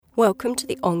Welcome to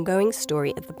the ongoing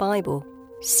story of the Bible,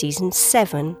 Season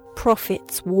 7,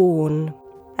 Prophets Warn.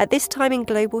 At this time in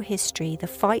global history, the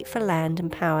fight for land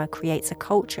and power creates a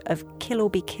culture of kill or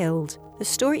be killed. The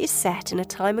story is set in a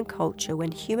time and culture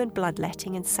when human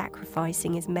bloodletting and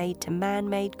sacrificing is made to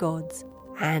man-made gods,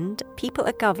 and people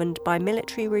are governed by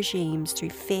military regimes through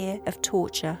fear of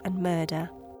torture and murder.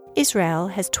 Israel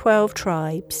has 12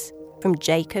 tribes, from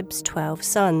Jacob's 12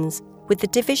 sons. With the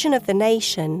division of the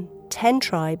nation, 10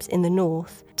 tribes in the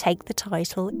north take the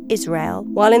title Israel,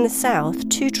 while in the south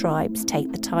 2 tribes take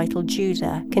the title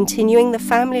Judah, continuing the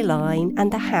family line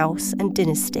and the house and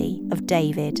dynasty of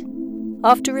David.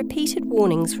 After repeated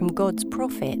warnings from God's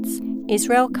prophets,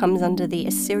 Israel comes under the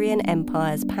Assyrian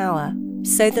Empire's power.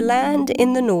 So the land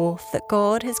in the north that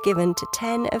God has given to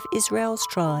 10 of Israel's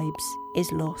tribes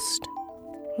is lost.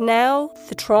 Now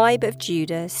the tribe of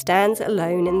Judah stands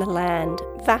alone in the land,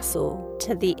 vassal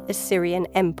to the Assyrian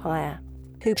Empire,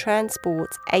 who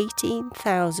transports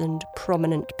 18,000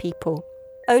 prominent people.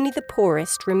 Only the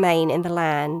poorest remain in the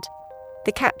land.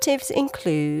 The captives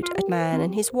include a man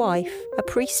and his wife, a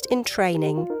priest in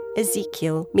training,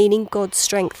 Ezekiel, meaning God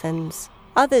strengthens.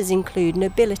 Others include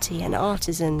nobility and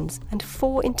artisans, and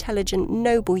 4 intelligent,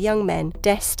 noble young men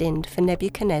destined for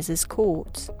Nebuchadnezzar's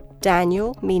court.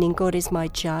 Daniel, meaning God is my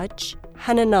judge,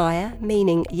 Hananiah,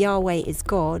 meaning Yahweh is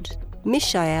God,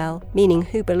 Mishael, meaning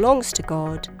who belongs to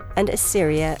God, and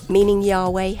Assyria, meaning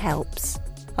Yahweh helps.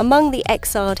 Among the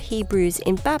exiled Hebrews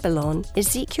in Babylon,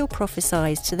 Ezekiel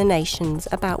prophesies to the nations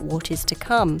about what is to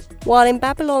come, while in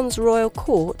Babylon's royal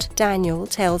court, Daniel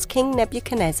tells King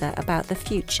Nebuchadnezzar about the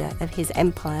future of his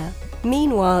empire.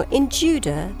 Meanwhile, in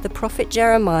Judah, the prophet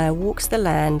Jeremiah walks the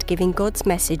land giving God's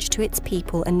message to its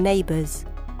people and neighbours.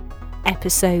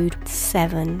 Episode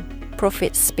 7.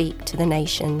 Prophets speak to the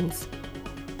nations.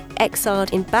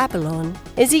 Exiled in Babylon,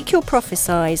 Ezekiel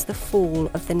prophesies the fall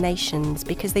of the nations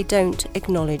because they don't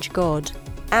acknowledge God.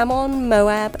 Ammon,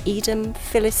 Moab, Edom,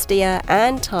 Philistia,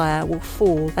 and Tyre will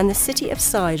fall, and the city of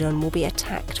Sidon will be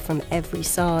attacked from every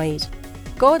side.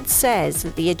 God says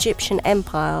that the Egyptian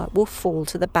empire will fall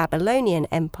to the Babylonian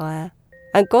empire.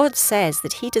 And God says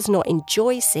that he does not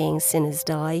enjoy seeing sinners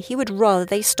die, he would rather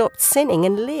they stopped sinning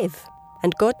and live.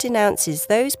 And God denounces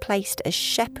those placed as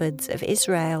shepherds of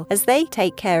Israel, as they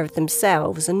take care of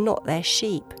themselves and not their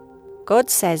sheep.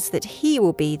 God says that he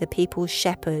will be the people's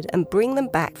shepherd and bring them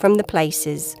back from the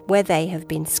places where they have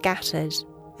been scattered.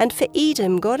 And for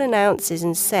Edom, God announces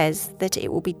and says that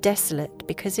it will be desolate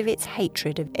because of its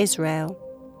hatred of Israel.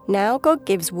 Now God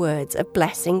gives words of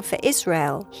blessing for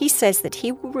Israel. He says that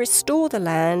he will restore the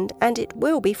land and it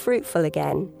will be fruitful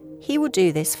again. He will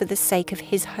do this for the sake of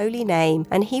his holy name,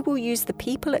 and he will use the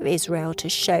people of Israel to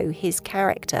show his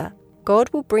character. God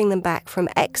will bring them back from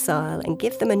exile and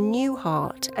give them a new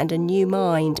heart and a new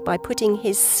mind by putting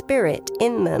his spirit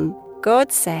in them.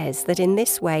 God says that in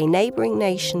this way neighbouring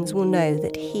nations will know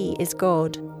that he is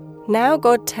God. Now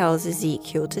God tells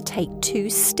Ezekiel to take 2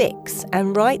 sticks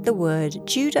and write the word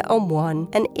Judah on one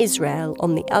and Israel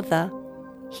on the other.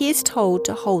 He is told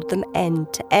to hold them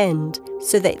end to end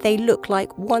so that they look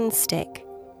like one stick,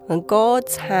 and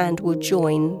God's hand will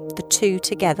join the 2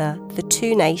 together, the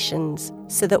 2 nations,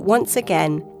 so that once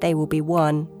again they will be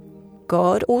one.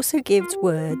 God also gives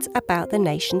words about the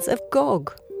nations of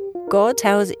Gog. God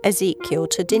tells Ezekiel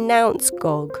to denounce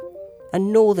Gog, a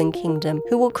northern kingdom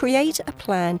who will create a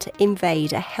plan to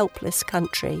invade a helpless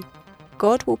country.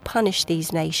 God will punish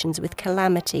these nations with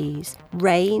calamities,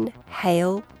 rain,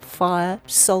 hail, fire,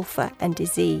 sulphur, and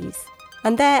disease.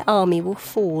 And their army will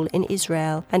fall in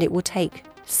Israel, and it will take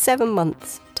 7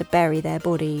 months to bury their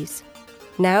bodies.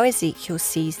 Now Ezekiel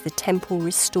sees the temple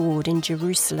restored in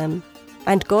Jerusalem,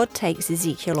 and God takes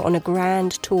Ezekiel on a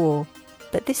grand tour,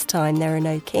 but this time there are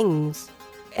no kings.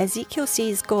 Ezekiel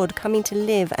sees God coming to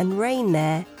live and reign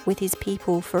there with his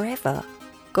people forever.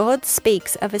 God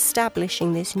speaks of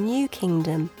establishing this new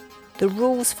kingdom, the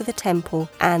rules for the temple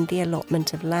and the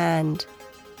allotment of land.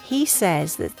 He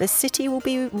says that the city will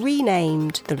be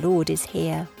renamed, The Lord is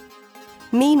Here.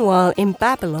 Meanwhile, in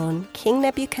Babylon, King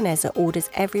Nebuchadnezzar orders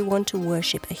everyone to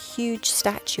worship a huge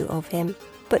statue of him.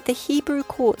 But the Hebrew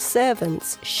court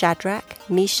servants, Shadrach,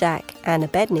 Meshach, and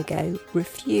Abednego,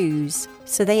 refuse,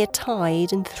 so they are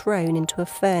tied and thrown into a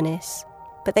furnace.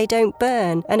 But they don't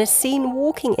burn, and are seen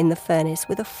walking in the furnace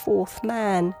with a 4th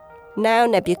man. Now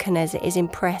Nebuchadnezzar is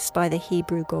impressed by the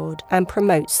Hebrew God and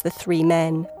promotes the 3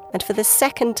 men. And for the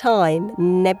 2nd time,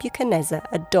 Nebuchadnezzar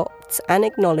adopts and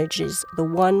acknowledges the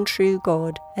one true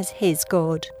God as his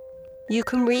God. You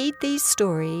can read these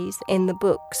stories in the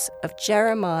books of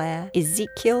Jeremiah,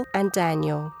 Ezekiel, and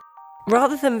Daniel.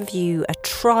 Rather than view a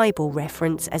tribal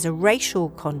reference as a racial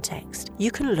context,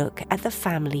 you can look at the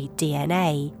family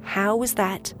DNA. How was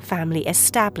that family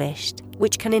established?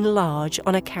 Which can enlarge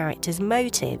on a character's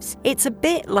motives. It's a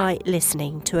bit like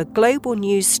listening to a global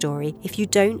news story if you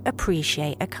don't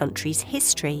appreciate a country's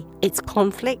history. Its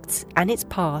conflicts and its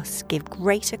past give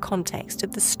greater context to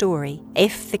the story.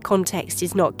 If the context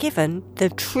is not given, the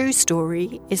true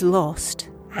story is lost.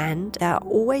 And there are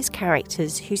always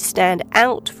characters who stand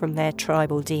out from their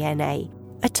tribal DNA.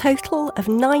 A total of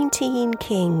 19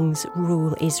 kings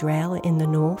rule Israel in the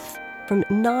north, from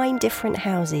 9 different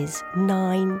houses,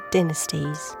 9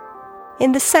 dynasties.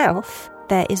 In the south,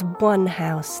 there is one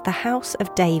house, the House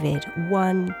of David,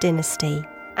 one dynasty.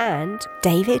 And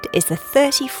David is the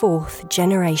 34th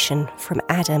generation from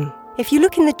Adam. If you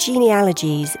look in the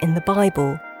genealogies in the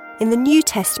Bible, in the New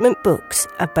Testament books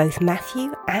of both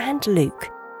Matthew and Luke,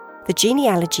 the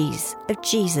genealogies of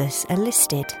Jesus are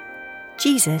listed.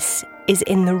 Jesus is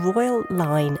in the royal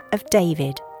line of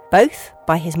David, both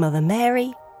by his mother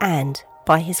Mary and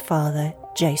by his father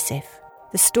Joseph.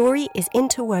 The story is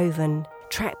interwoven.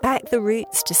 Track back the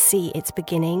roots to see its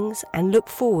beginnings and look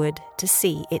forward to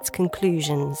see its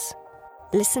conclusions.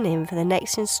 Listen in for the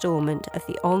next instalment of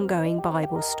the ongoing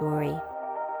Bible story.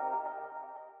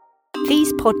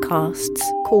 These podcasts,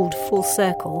 called Full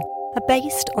Circle, are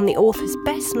based on the author's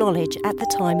best knowledge at the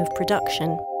time of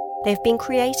production. They've been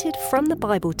created from the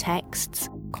Bible texts,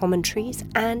 commentaries,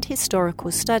 and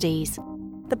historical studies.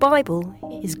 The Bible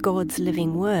is God's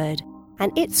living word,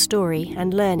 and its story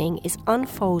and learning is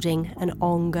unfolding and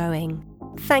ongoing.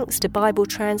 Thanks to Bible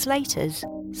translators,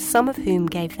 some of whom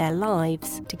gave their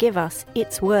lives to give us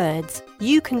its words,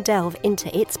 you can delve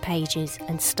into its pages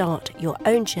and start your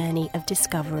own journey of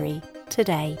discovery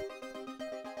today.